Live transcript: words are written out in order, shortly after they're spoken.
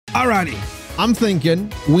Alrighty. I'm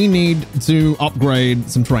thinking we need to upgrade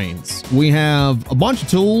some trains. We have a bunch of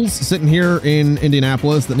tools sitting here in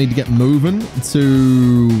Indianapolis that need to get moving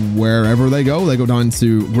to wherever they go. They go down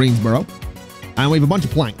to Greensboro. And we have a bunch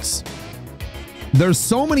of planks. There's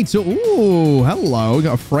so many tools. Ooh, hello. We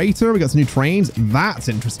got a freighter. We got some new trains. That's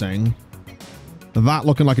interesting. That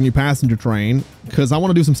looking like a new passenger train, because I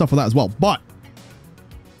want to do some stuff with that as well. But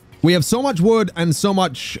we have so much wood and so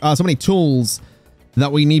many tools that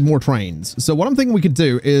we need more trains. So what I'm thinking we could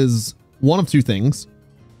do is one of two things.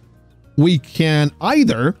 We can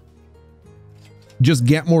either just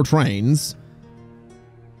get more trains,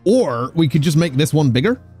 or we could just make this one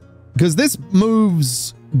bigger, because this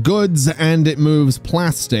moves goods and it moves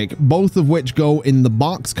plastic, both of which go in the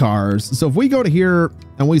box cars. So if we go to here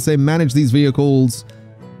and we say manage these vehicles,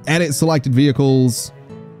 edit selected vehicles,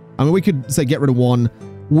 I mean, we could say get rid of one.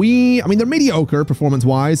 I mean, they're mediocre performance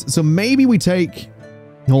wise, so maybe we take,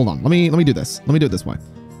 hold on, let me do this. Let me do it this way.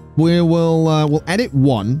 We'll edit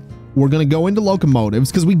one. We're going to go into locomotives,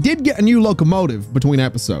 because we did get a new locomotive between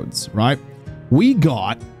episodes, right? We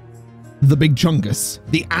got the Big Chungus,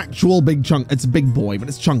 the actual Big Chunk. It's a big boy, but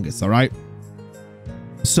it's Chungus, all right?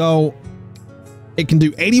 So it can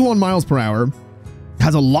do 81 miles per hour,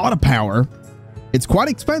 has a lot of power. It's quite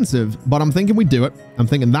expensive, but I'm thinking we do it. I'm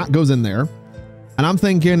thinking that goes in there. And I'm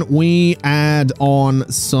thinking we add on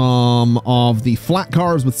some of the flat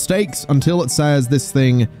cars with stakes until it says this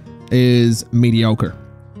thing is mediocre,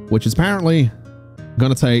 which is apparently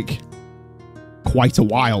going to take quite a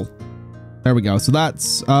while. There we go. So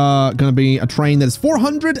that's going to be a train that is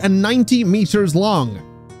 490 meters long.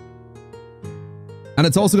 And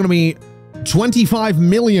it's also going to be 25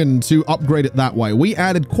 million to upgrade it that way. We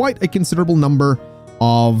added quite a considerable number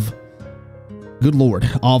of, good lord,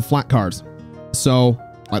 of flat cars. So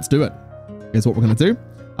let's do it. Here's what we're going to do.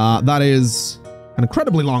 That is an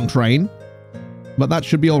incredibly long train, but that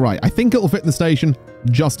should be all right. I think it'll fit in the station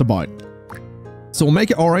just about. So we'll make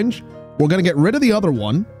it orange. We're going to get rid of the other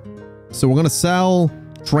one. So we're going to sell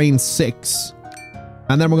train 6,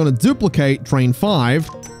 and then we're going to duplicate train 5,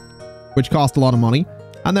 which cost a lot of money.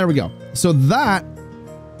 And there we go. So that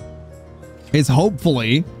is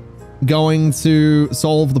hopefully going to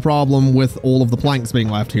solve the problem with all of the planks being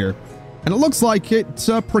left here. And it looks like it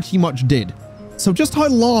pretty much did. So just how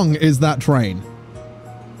long is that train?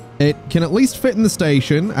 It can at least fit in the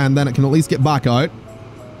station, and then it can at least get back out.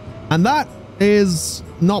 And that is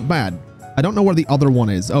not bad. I don't know where the other one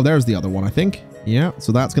is. Oh, there's the other one, I think. Yeah,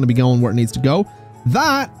 so that's going to be going where it needs to go.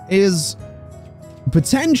 That is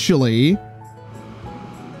potentially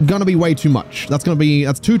going to be way too much. That's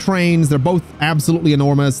 2 trains. They're both absolutely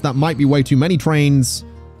enormous. That might be way too many trains.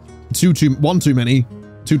 One too many.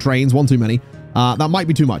 2 trains, 1 too many. That might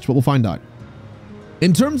be too much, but we'll find out.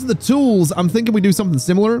 In terms of the tools, I'm thinking we do something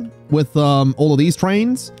similar with all of these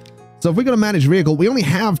trains. So if we go to manage vehicle, we only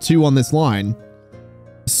have 2 on this line.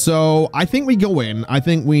 So I think we go in, I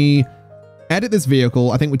think we edit this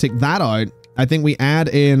vehicle. I think we take that out. I think we add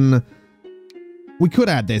in, we could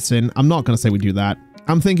add this in. I'm not going to say we do that.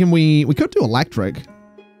 I'm thinking we could do electric.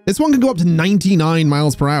 This one can go up to 99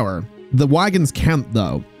 miles per hour. The wagons can't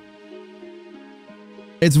though.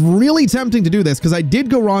 It's really tempting to do this because I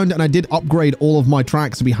did go around and I did upgrade all of my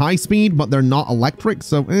tracks to be high speed, but they're not electric.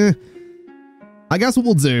 So I guess what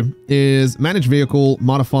we'll do is manage vehicle,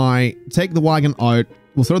 modify, take the wagon out.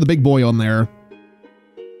 We'll throw the big boy on there.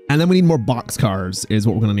 And then we need more box cars is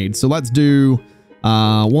what we're going to need. So let's do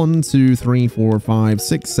 1, 2, 3, 4, 5,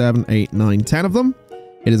 6, 7, 8, 9, 10 of them.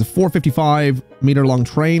 It is a 455 meter long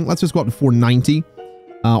train. Let's just go up to 490.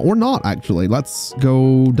 Or not, actually. Let's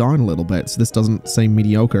go down a little bit so this doesn't say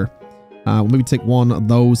mediocre. We'll maybe take one of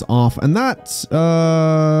those off. And that,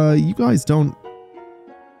 you guys don't...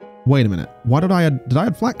 Wait a minute. Why did I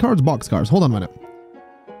add flat cars, box cars? Hold on a minute.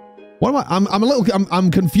 What am I? I'm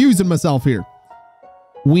confusing myself here.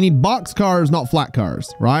 We need box cars, not flat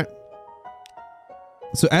cars, right?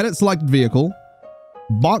 So edit selected vehicle,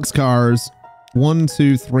 box cars, 1,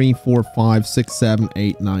 2, 3, 4, 5, 6, 7,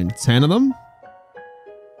 8, 9, 10 of them.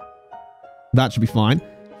 That should be fine.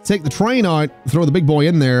 Take the train out, throw the big boy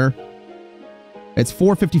in there. It's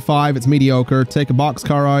 455, it's mediocre. Take a box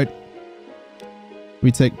car out.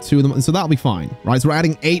 We take 2 of them, so that'll be fine, right? So we're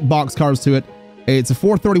adding 8 box cars to it. It's a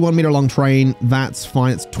 431 meter long train. That's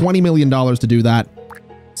fine. It's $20 million to do that.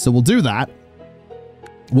 So we'll do that.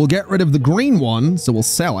 We'll get rid of the green one, so we'll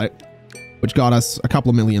sell it, which got us a couple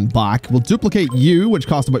of million back. We'll duplicate you, which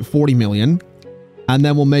cost about 40 million, and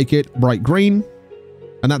then we'll make it bright green.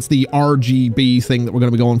 And that's the RGB thing that we're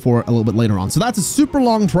going to be going for a little bit later on. So that's a super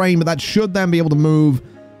long train, but that should then be able to move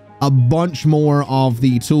a bunch more of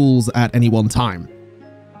the tools at any one time.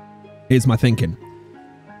 is my thinking.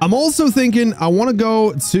 I'm also thinking I want to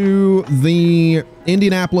go to the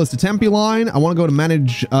Indianapolis to Tempe line. I want to go to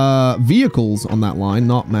manage vehicles on that line,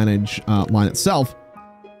 not manage line itself.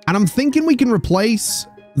 And I'm thinking we can replace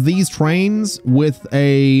these trains with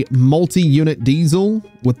a multi-unit diesel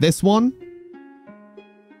with this one.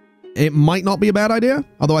 It might not be a bad idea,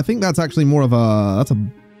 although I think that's actually more of a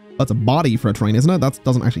that's a body for a train, isn't it? That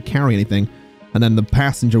doesn't actually carry anything. And then the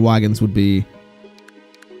passenger wagons would be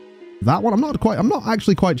that one. I'm not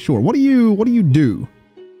actually quite sure. What do you do?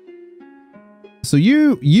 So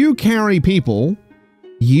you carry people.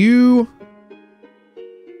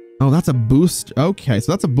 Oh, that's a boost. Okay,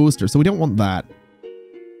 so that's a booster. So we don't want that.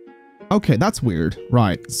 Okay, that's weird.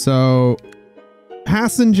 Right. So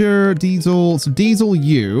passenger diesel. So diesel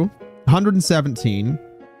U 117.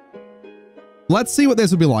 Let's see what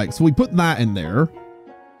this would be like. So we put that in there.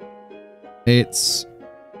 It's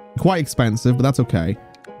quite expensive, but that's okay.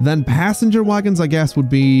 Then passenger wagons, I guess, would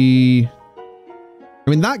be... I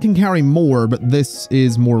mean, that can carry more, but this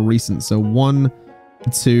is more recent. So 1,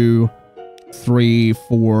 2, 3,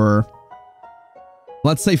 4...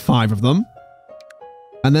 Let's say 5 of them.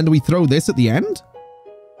 And then do we throw this at the end?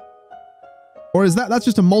 Or is that's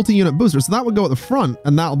just a multi-unit booster? So that would go at the front,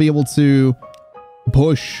 and that'll be able to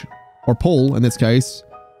push, or pull, in this case,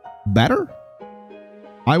 better?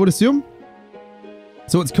 I would assume.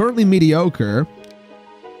 So it's currently mediocre.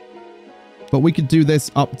 But we could do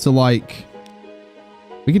this up to like...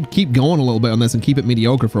 We could keep going a little bit on this and keep it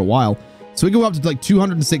mediocre for a while. So we go up to like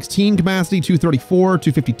 216 capacity, 234,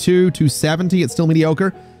 252, 270. It's still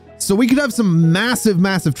mediocre. So we could have some massive,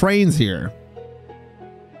 massive trains here.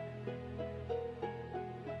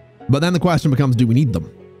 But then the question becomes, do we need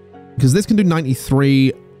them? Because this can do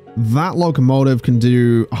 93. That locomotive can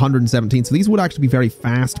do 117. So these would actually be very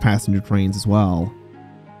fast passenger trains as well.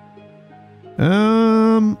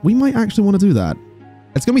 We might actually want to do that.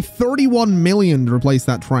 It's going to be 31 million to replace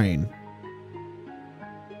that train.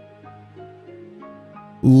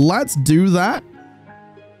 Let's do that.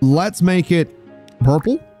 Let's make it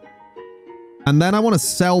purple. And then I want to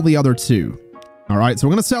sell the other two. All right, so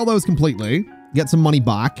we're going to sell those completely. Get some money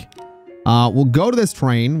back. We'll go to this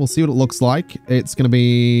train. We'll see what it looks like. It's going to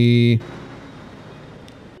be...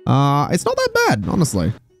 it's not that bad,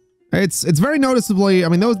 honestly. It's very noticeably... I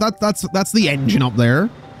mean, that's the engine up there.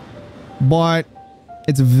 But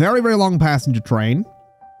it's a very, very long passenger train.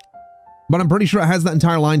 But I'm pretty sure it has that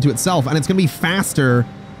entire line to itself. And it's going to be faster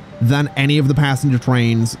than any of the passenger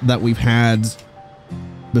trains that we've had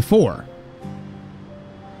before.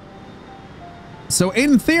 So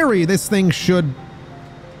in theory, this thing should...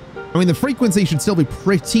 I mean, the frequency should still be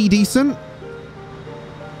pretty decent.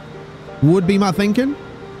 Would be my thinking.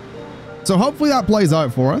 So hopefully that plays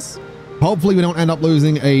out for us. Hopefully we don't end up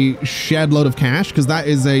losing a shed load of cash, because that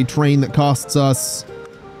is a train that costs us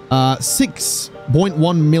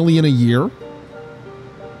 6.1 million a year.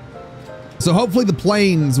 So hopefully the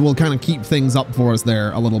planes will kind of keep things up for us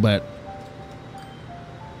there a little bit.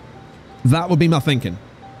 That would be my thinking.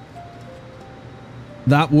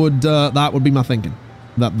 That would be my thinking.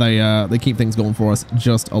 That they keep things going for us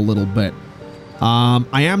just a little bit.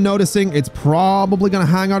 I am noticing it's probably going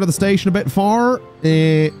to hang out of the station a bit far.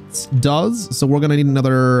 It does. So we're going to need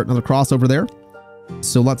another crossover there.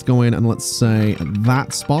 So let's go in and let's say at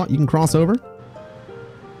that spot you can cross over.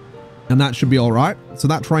 And that should be all right. So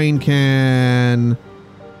that train can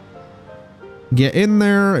get in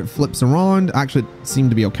there. It flips around. Actually, it seemed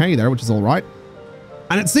to be okay there, which is all right.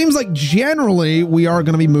 And it seems like generally we are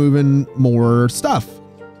going to be moving more stuff.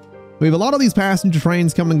 We have a lot of these passenger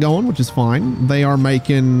trains coming and going, which is fine. They are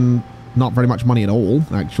making not very much money at all,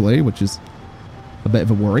 actually, which is a bit of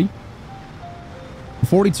a worry.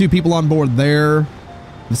 42 people on board there.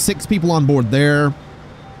 6 people on board there.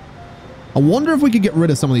 I wonder if we could get rid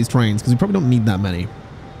of some of these trains, because we probably don't need that many.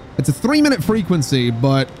 It's a 3-minute frequency,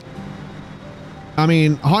 but I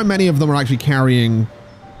mean, how many of them are actually carrying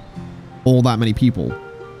all that many people?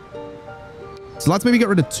 So let's maybe get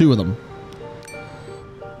rid of 2 of them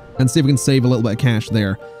and see if we can save a little bit of cash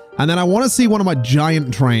there. And then I want to see one of my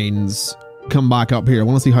giant trains come back up here. I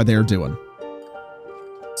want to see how they're doing.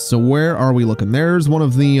 So where are we looking? There's one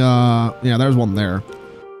of the, yeah, there's one there.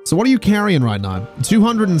 So what are you carrying right now?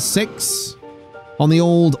 206 on the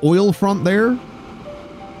old oil front there. And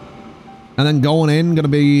then going in, going to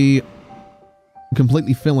be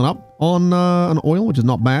completely filling up on oil, which is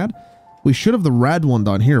not bad. We should have the red one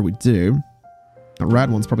down here. We do. The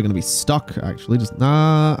red one's probably going to be stuck, actually. Just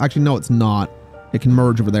actually, no, it's not. It can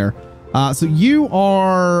merge over there. So you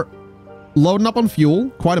are loading up on fuel,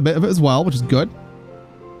 quite a bit of it as well, which is good.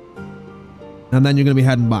 And then you're going to be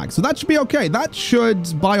heading back. So that should be okay. That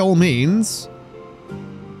should, by all means,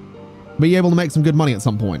 be able to make some good money at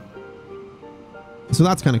some point. So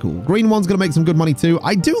that's kind of cool. Green one's going to make some good money too.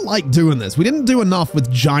 I do like doing this. We didn't do enough with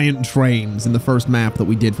giant trains in the first map that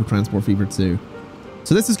we did for Transport Fever 2.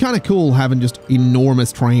 So this is kind of cool having just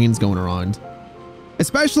enormous trains going around.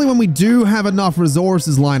 Especially when we do have enough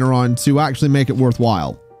resources lying around to actually make it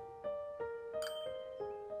worthwhile.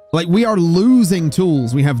 Like, we are losing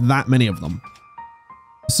tools. We have that many of them.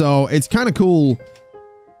 So it's kind of cool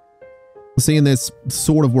seeing this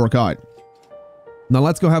sort of work out. Now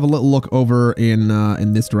let's go have a little look over in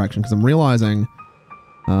this direction, because I'm realizing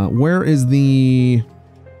where is the...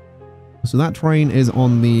 So that train is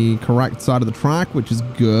on the correct side of the track, which is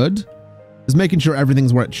good. Just making sure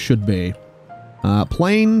everything's where it should be.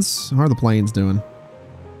 Planes, how are the planes doing?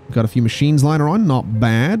 Got a few machines lying around, not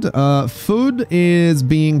bad. Food is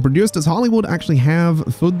being produced. Does Hollywood actually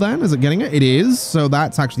have food then? Is it getting it? It is, so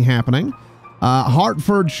that's actually happening.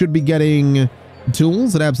 Hartford should be getting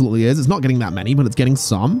tools. It absolutely is. It's not getting that many, but it's getting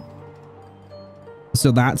some.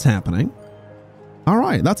 So that's happening. All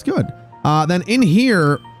right, that's good. Then in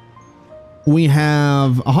here, we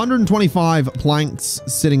have 125 planks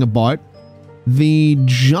sitting about. The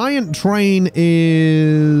giant train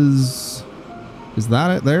is... Is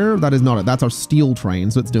that it there? That is not it. That's our steel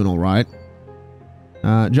train, so it's doing all right.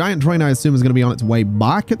 Giant train, I assume, is going to be on its way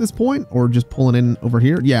back at this point, or just pulling in over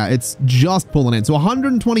here. Yeah, it's just pulling in. So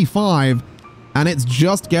 125, and it's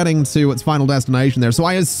just getting to its final destination there. So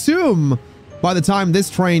I assume by the time this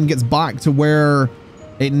train gets back to where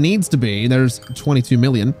it needs to be, there's 22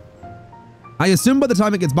 million. I assume by the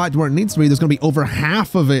time it gets back to where it needs to be, there's going to be over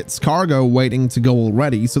half of its cargo waiting to go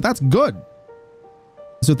already. So that's good.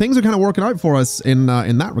 So things are kind of working out for us in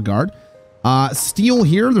that regard. Steel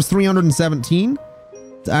here, there's 317.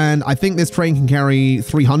 And I think this train can carry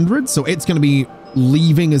 300. So it's going to be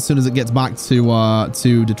leaving as soon as it gets back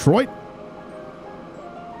to Detroit.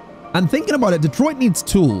 And thinking about it, Detroit needs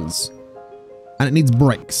tools. And it needs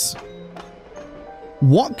bricks.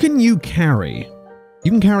 What can you carry?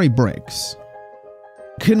 You can carry bricks.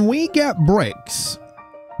 Can we get bricks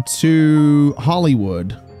to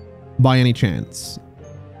Hollywood by any chance?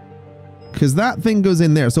 Because that thing goes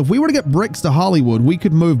in there. So if we were to get bricks to Hollywood, we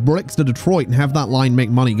could move bricks to Detroit and have that line make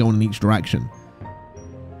money going in each direction.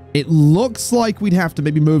 It looks like we'd have to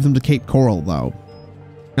maybe move them to Cape Coral, though.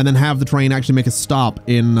 And then have the train actually make a stop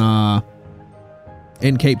in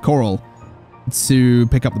Cape Coral to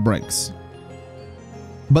pick up the bricks.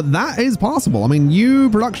 But that is possible. I mean, you,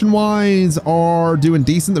 production-wise, are doing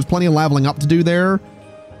decent. There's plenty of leveling up to do there.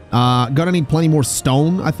 Gonna need plenty more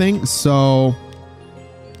stone, I think. So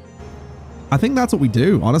I think that's what we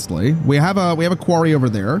do, honestly. We have a quarry over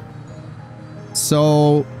there.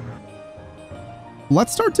 So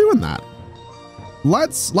let's start doing that.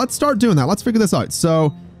 Let's start doing that. Let's figure this out.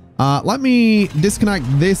 So let me disconnect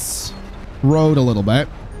this road a little bit.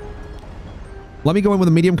 Let me go in with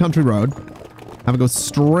a medium country road. Have it go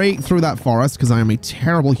straight through that forest, because I am a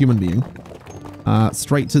terrible human being.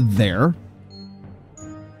 Straight to there.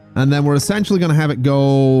 And then we're essentially going to have it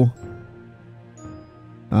go...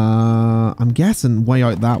 I'm guessing way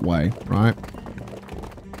out that way, right?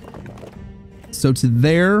 So to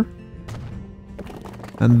there.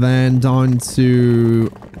 And then down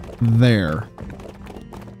to there.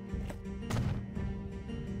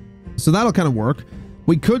 So that'll kind of work.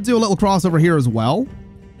 We could do a little crossover here as well,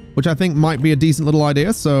 which I think might be a decent little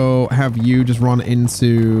idea. So have you just run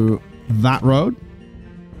into that road.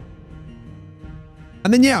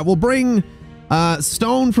 And then, yeah, we'll bring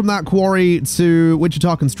stone from that quarry to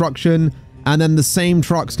Wichita Construction. And then the same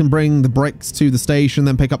trucks can bring the bricks to the station,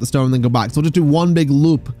 then pick up the stone and then go back. So we'll just do one big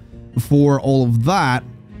loop for all of that.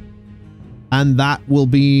 And that will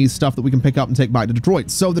be stuff that we can pick up and take back to Detroit.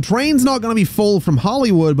 So the train's not going to be full from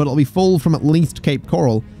Hollywood, but it'll be full from at least Cape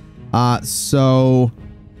Coral. So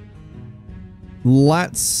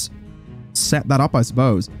let's set that up, I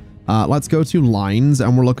suppose. Let's go to lines,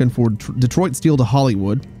 and we're looking for Detroit Steel to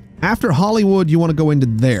Hollywood. After Hollywood, you want to go into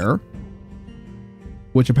there,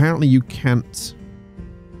 which apparently you can't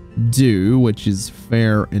do, which is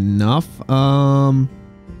fair enough.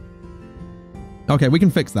 Okay, we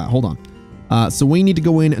can fix that. Hold on. So we need to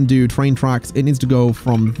go in and do train tracks. It needs to go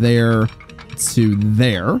from there to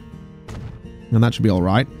there. And that should be all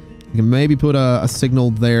right. You can maybe put a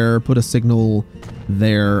signal there, put a signal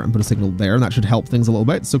there, and put a signal there. And that should help things a little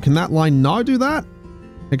bit. So can that line now do that?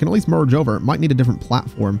 It can at least merge over. It might need a different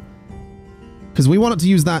platform. Because we want it to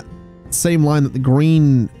use that same line that the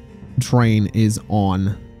green train is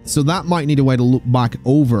on. So that might need a way to loop back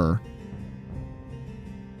over.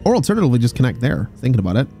 Or alternatively, just connect there. Thinking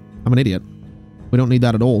about it. I'm an idiot. We don't need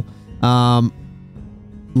that at all.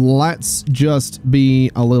 Let's just be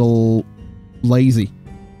a little lazy,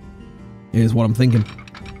 is what I'm thinking.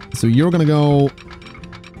 So you're going to go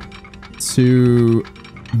to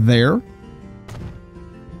there.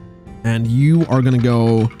 And you are going to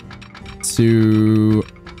go to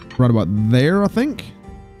right about there, I think.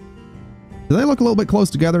 Do they look a little bit close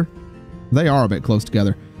together? They are a bit close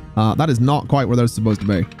together. That is not quite where they're supposed to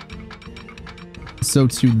be. So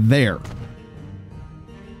to there.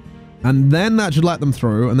 And then that should let them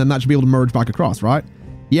through, and then that should be able to merge back across, right?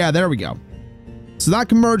 Yeah, there we go. So that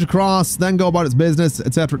can merge across, then go about its business,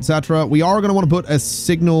 etc., etc. We are going to want to put a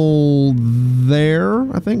signal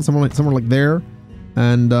there, I think, somewhere like there,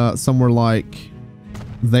 and somewhere like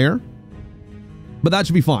there. But that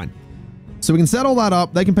should be fine. So we can set all that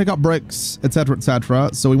up. They can pick up bricks, etc., etc.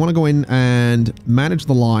 So we want to go in and manage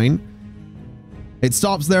the line. It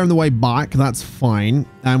stops there on the way back. That's fine.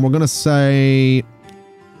 And we're going to say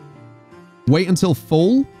wait until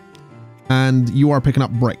full, and you are picking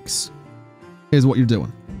up bricks, is what you're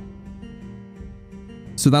doing.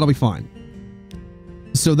 So that'll be fine.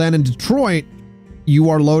 So then in Detroit, you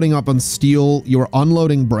are loading up on steel, you are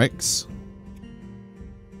unloading bricks.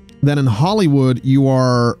 Then in Hollywood, you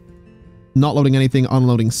are not loading anything,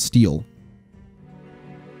 unloading steel.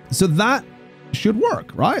 So that should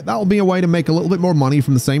work, right? That'll be a way to make a little bit more money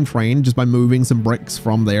from the same train just by moving some bricks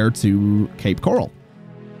from there to Cape Coral,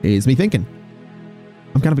 is me thinking.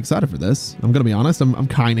 I'm kind of excited for this. I'm going to be honest. I'm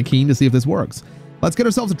kind of keen to see if this works. Let's get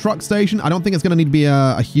ourselves a truck station. I don't think it's going to need to be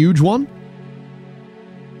a huge one.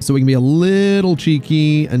 So we can be a little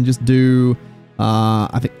cheeky and just do,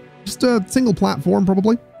 I think, just a single platform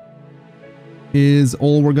probably is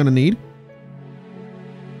all we're going to need.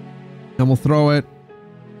 And we'll throw it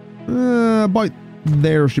about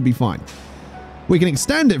there, should be fine. We can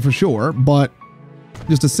extend it for sure, but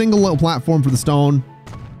just a single little platform for the stone.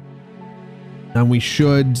 And we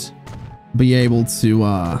should be able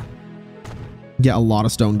to get a lot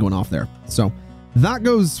of stone going off there. So that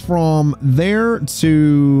goes from there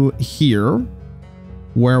to here,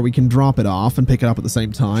 where we can drop it off and pick it up at the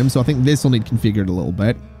same time. So I think this will need configured a little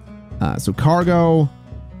bit. So cargo,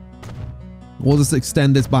 we'll just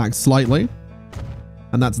extend this back slightly.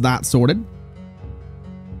 And that's that sorted.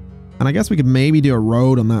 And I guess we could maybe do a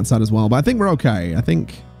road on that side as well. But I think we're okay. I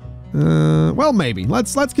think... well, maybe.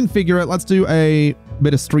 Let's configure it. Let's do a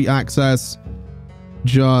bit of street access.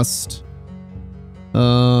 Just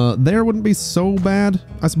there wouldn't be so bad,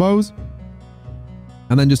 I suppose.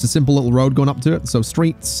 And then just a simple little road going up to it. So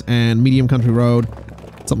streets and medium country road,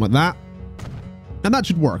 something like that. And that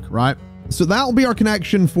should work, right? So that'll be our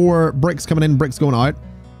connection for bricks coming in, bricks going out.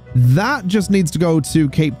 That just needs to go to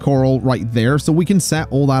Cape Coral right there. So we can set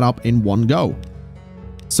all that up in one go.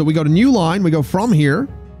 So we go to new line. We go from here.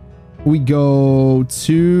 We go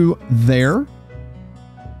to there,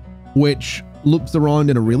 which loops around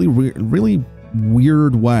in a really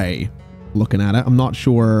weird way. Looking at it, I'm not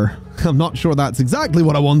sure that's exactly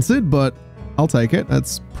what I wanted, but I'll take it.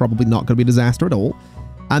 That's probably not going to be a disaster at all.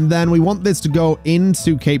 And then we want this to go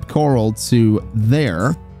into Cape Coral to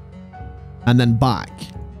there, and then back.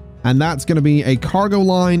 And that's going to be a cargo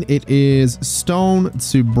line. It is stone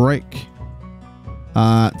to brick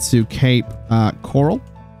to Cape Coral.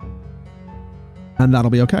 And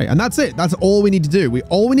that'll be okay. And that's it. That's all we need to do.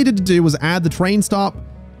 All we needed to do was add the train stop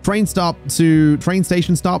to train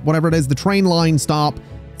station stop, whatever it is, the train line stop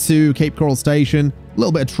to Cape Coral Station, a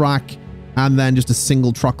little bit of track, and then just a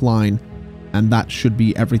single truck line. And that should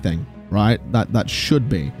be everything, right? That should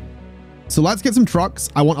be. So let's get some trucks.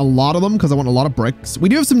 I want a lot of them because I want a lot of bricks. We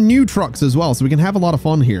do have some new trucks as well, so we can have a lot of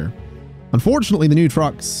fun here. Unfortunately, the new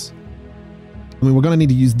trucks, I mean, we're going to need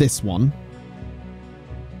to use this one.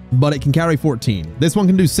 But it can carry 14. This one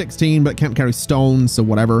can do 16, but it can't carry stone, so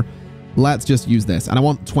whatever. Let's just use this. And I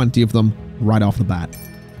want 20 of them right off the bat.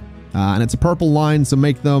 And it's a purple line, so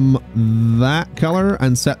make them that color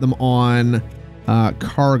and set them on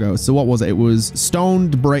cargo. So what was it? It was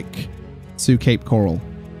stoned brick to Cape Coral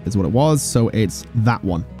is what it was. So it's that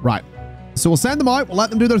one. Right. So we'll send them out. We'll let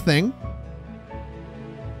them do their thing.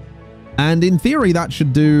 And in theory, that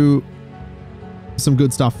should do some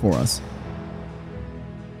good stuff for us.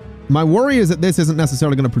 My worry is that this isn't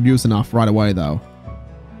necessarily going to produce enough right away, though.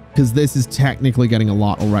 Because this is technically getting a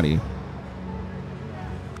lot already.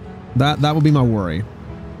 That would be my worry.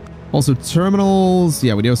 Also, terminals.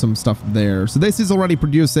 Yeah, we do have some stuff there. So this is already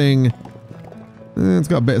producing... it's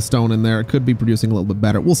got a bit of stone in there. It could be producing a little bit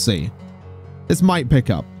better. We'll see. This might pick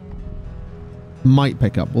up. Might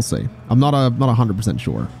pick up. We'll see. I'm not 100%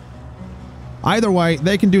 sure. Either way,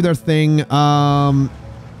 they can do their thing.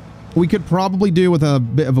 We could probably do with a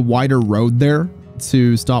bit of a wider road there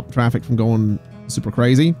to stop traffic from going super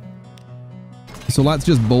crazy. So let's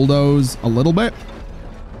just bulldoze a little bit.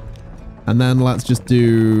 And then let's just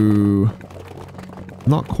do...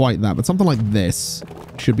 not quite that, but something like this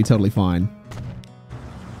should be totally fine.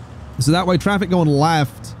 So that way traffic going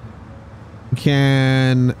left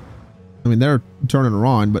can... I mean, they're turning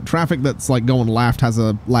around, but traffic that's like going left has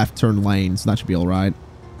a left turn lane, so that should be all right.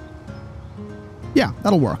 Yeah,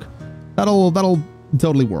 that'll work. That'll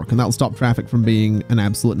totally work, and that'll stop traffic from being an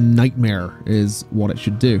absolute nightmare is what it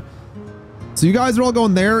should do. So you guys are all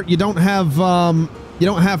going there. You don't have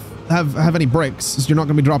any bricks, so you're not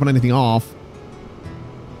going to be dropping anything off.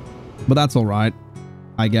 But that's all right,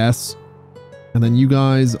 I guess. And then you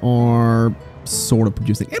guys are sort of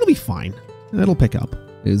producing. It'll be fine. It'll pick up.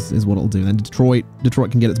 Is what it'll do. And Detroit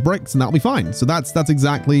can get its bricks, and that'll be fine. So that's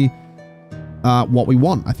exactly what we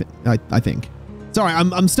want. I think. Sorry,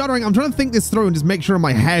 I'm stuttering. I'm trying to think this through and just make sure in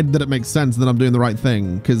my head that it makes sense that I'm doing the right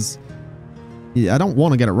thing, because I don't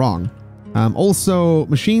want to get it wrong. Also,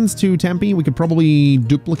 machines to Tempe, we could probably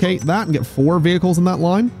duplicate that and get 4 vehicles in that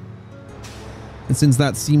line. And since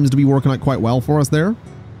that seems to be working out quite well for us there.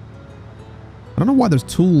 I don't know why there's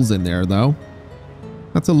tools in there though.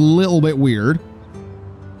 That's a little bit weird.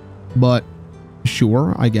 But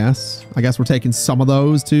sure, I guess we're taking some of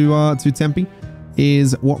those to Tempe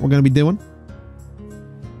is what we're going to be doing.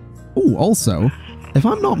 Oh, also, if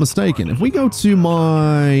I'm not mistaken, if we go to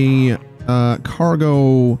my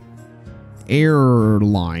cargo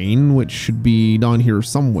airline, which should be down here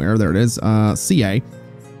somewhere, there it is, CA.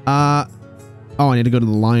 Oh, I need to go to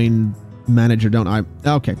the line manager, don't I?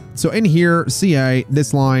 Okay, so in here, CA,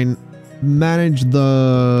 this line, manage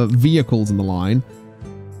the vehicles in the line.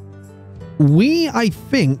 We, I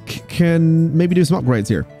think, can maybe do some upgrades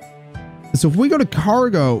here. So if we go to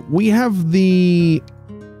cargo, we have the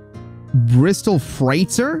Bristol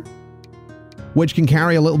Freighter, which can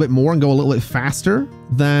carry a little bit more and go a little bit faster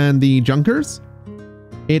than the Junkers.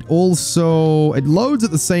 It loads at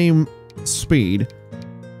the same speed.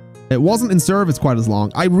 It wasn't in service quite as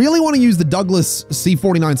long. I really want to use the Douglas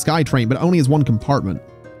C-49 Skytrain, but it only has 1 compartment.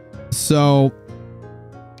 So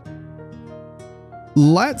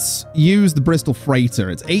let's use the Bristol Freighter.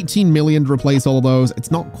 It's 18 million to replace all of those. It's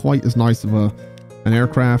not quite as nice of an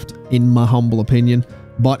aircraft, in my humble opinion,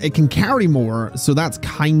 but it can carry more, so that's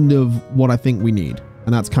kind of what I think we need,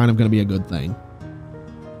 and that's kind of going to be a good thing.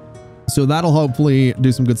 So that'll hopefully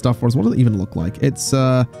do some good stuff for us. What does it even look like? It's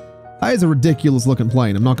that is a ridiculous looking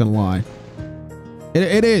plane, I'm not going to lie.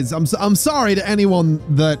 It is. I'm sorry to anyone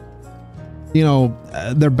that, you know,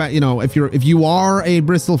 if you are a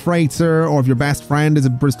Bristol Freighter, or if your best friend is a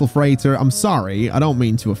Bristol Freighter, I'm sorry. I don't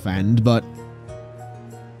mean to offend, but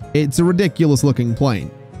it's a ridiculous looking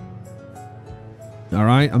plane. All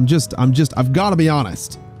right, I've got to be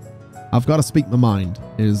honest. I've got to speak my mind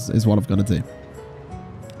is what I've got to do.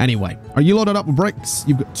 Anyway, are you loaded up with bricks?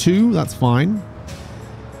 You've got 2, that's fine.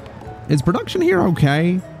 Is production here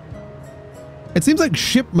okay? It seems like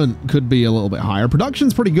shipment could be a little bit higher.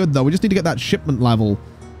 Production's pretty good though. We just need to get that shipment level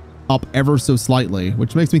up ever so slightly,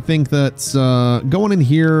 which makes me think that going in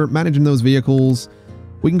here, managing those vehicles,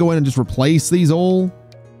 we can go in and just replace these all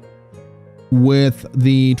with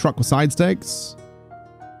the truck with side stakes.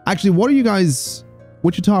 Actually, what are you guys...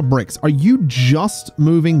 Wichita bricks. Are you just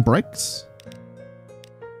moving bricks?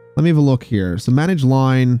 Let me have a look here. So manage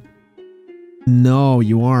line. No,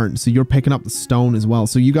 you aren't. So you're picking up the stone as well.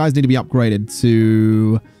 So you guys need to be upgraded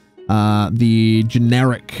to the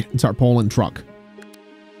generic tarpaulin truck.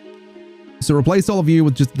 So replace all of you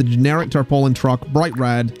with just the generic tarpaulin truck, bright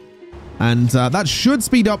red. And that should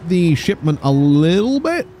speed up the shipment a little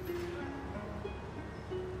bit,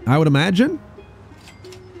 I would imagine.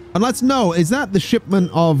 And let's know, is that the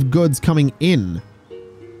shipment of goods coming in?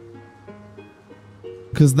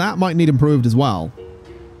 Because that might need improved as well.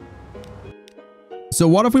 So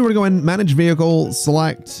what if we were to go in, manage vehicle,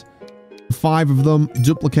 select 5 of them,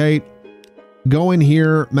 duplicate, go in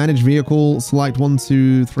here, manage vehicle, select 1,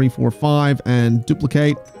 2, 3, 4, 5, and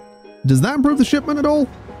duplicate. Does that improve the shipment at all?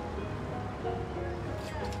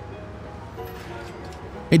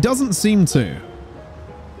 It doesn't seem to.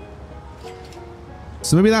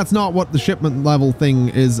 So maybe that's not what the shipment level thing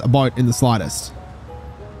is about in the slightest.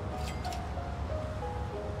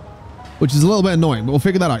 Which is a little bit annoying, but we'll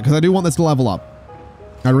figure that out because I do want this to level up.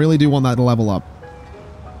 I really do want that to level up.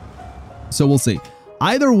 So we'll see.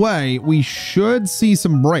 Either way, we should see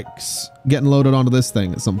some bricks getting loaded onto this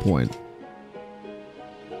thing at some point.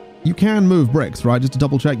 You can move bricks, right? Just to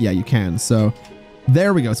double check. Yeah, you can. So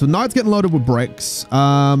there we go. So now it's getting loaded with bricks.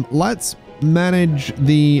 Let's manage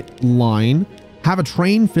the line. Have a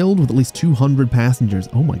train filled with at least 200 passengers.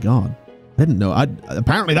 Oh my God. didn't know.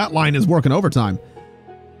 Apparently that line is working overtime.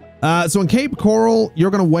 So in Cape Coral,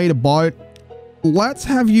 you're going to wait about... Let's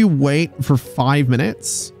have you wait for 5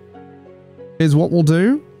 minutes is what we'll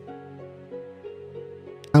do.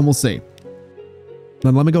 And we'll see.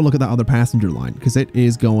 Then let me go look at that other passenger line because it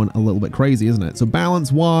is going a little bit crazy, isn't it? So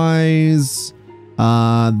balance-wise,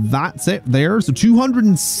 that's it there. So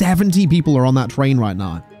 270 people are on that train right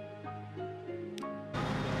now.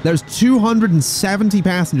 There's 270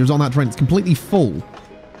 passengers on that train. It's completely full.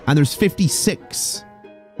 And there's 56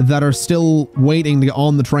 that are still waiting to get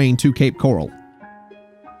on the train to Cape Coral.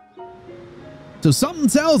 So something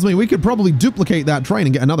tells me we could probably duplicate that train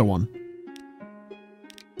and get another one.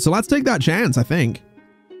 So let's take that chance, I think.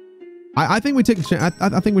 I think we take a chance.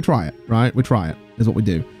 I think we try it, right? We try it is what we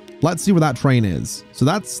do. Let's see where that train is. So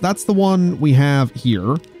that's the one we have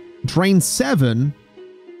here. Train 7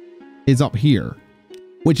 is up here,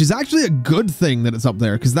 which is actually a good thing that it's up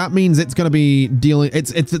there because that means it's going to be dealing.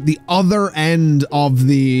 It's at the other end of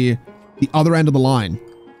the other end of the line.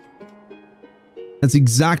 That's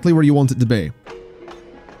exactly where you want it to be.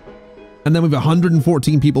 And then we have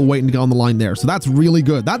 114 people waiting to get on the line there. So that's really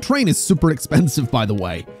good. That train is super expensive, by the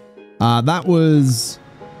way.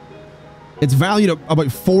 It's valued at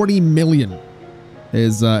about 40 million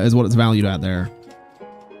is what it's valued at there,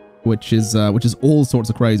 which is all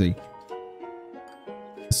sorts of crazy.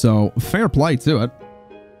 So fair play to it,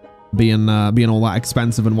 being all that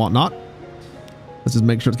expensive and whatnot. Let's just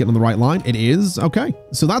make sure it's getting on the right line. It is. Okay.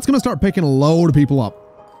 So that's going to start picking a load of people up,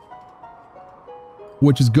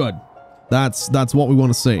 which is good. That's what we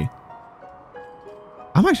want to see.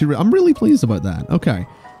 I'm really pleased about that. Okay.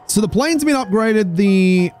 So the plane's been upgraded.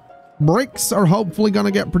 The bricks are hopefully going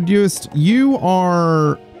to get produced. You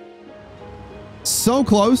are so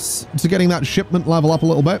close to getting that shipment level up a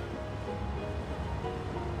little bit.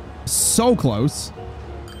 So close.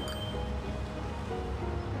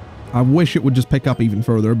 I wish it would just pick up even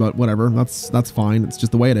further, but whatever. That's fine. It's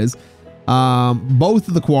just the way it is. Both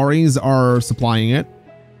of the quarries are supplying it.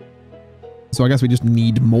 So I guess we just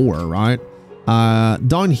need more, right?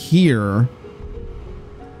 Down here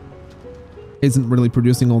isn't really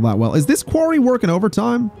producing all that well. Is this quarry working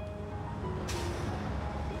overtime?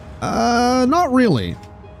 Not really.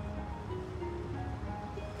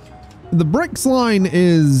 The bricks line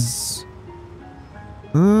is...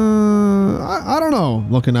 I don't know,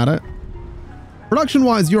 looking at it.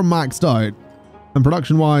 Production-wise, you're maxed out. And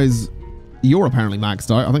production-wise, you're apparently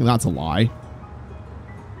maxed out. I think that's a lie.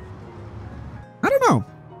 I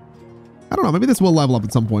don't know. Maybe this will level up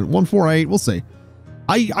at some point. 148, we'll see.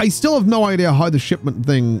 I still have no idea how the shipment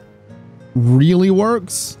thing really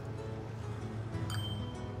works.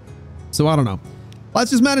 So I don't know.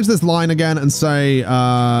 Let's just manage this line again and say,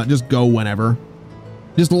 just go whenever.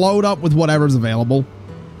 Just load up with whatever's available.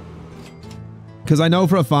 Because I know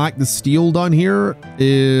for a fact the steel down here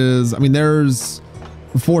is, I mean, there's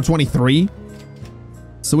 423.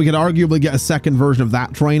 So we could arguably get a second version of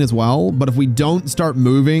that train as well. But if we don't start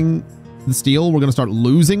moving the steel, we're going to start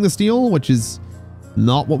losing the steel, which is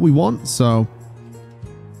not what we want. So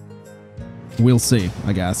we'll see,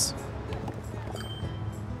 I guess.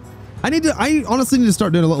 I honestly need to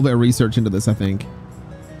start doing a little bit of research into this, I think.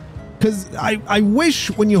 Because I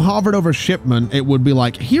wish when you hovered over shipment, it would be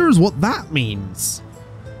like, here's what that means.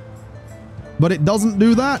 But it doesn't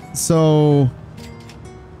do that, so...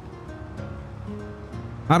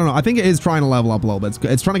 I don't know. I think it is trying to level up a little bit.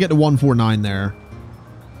 It's trying to get to 149 there.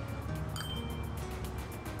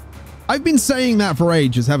 I've been saying that for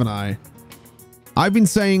ages, haven't I? I've been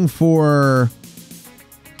saying for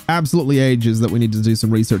absolutely ages that we need to do some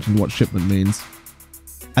research into what shipment means.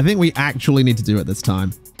 I think we actually need to do it this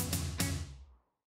time.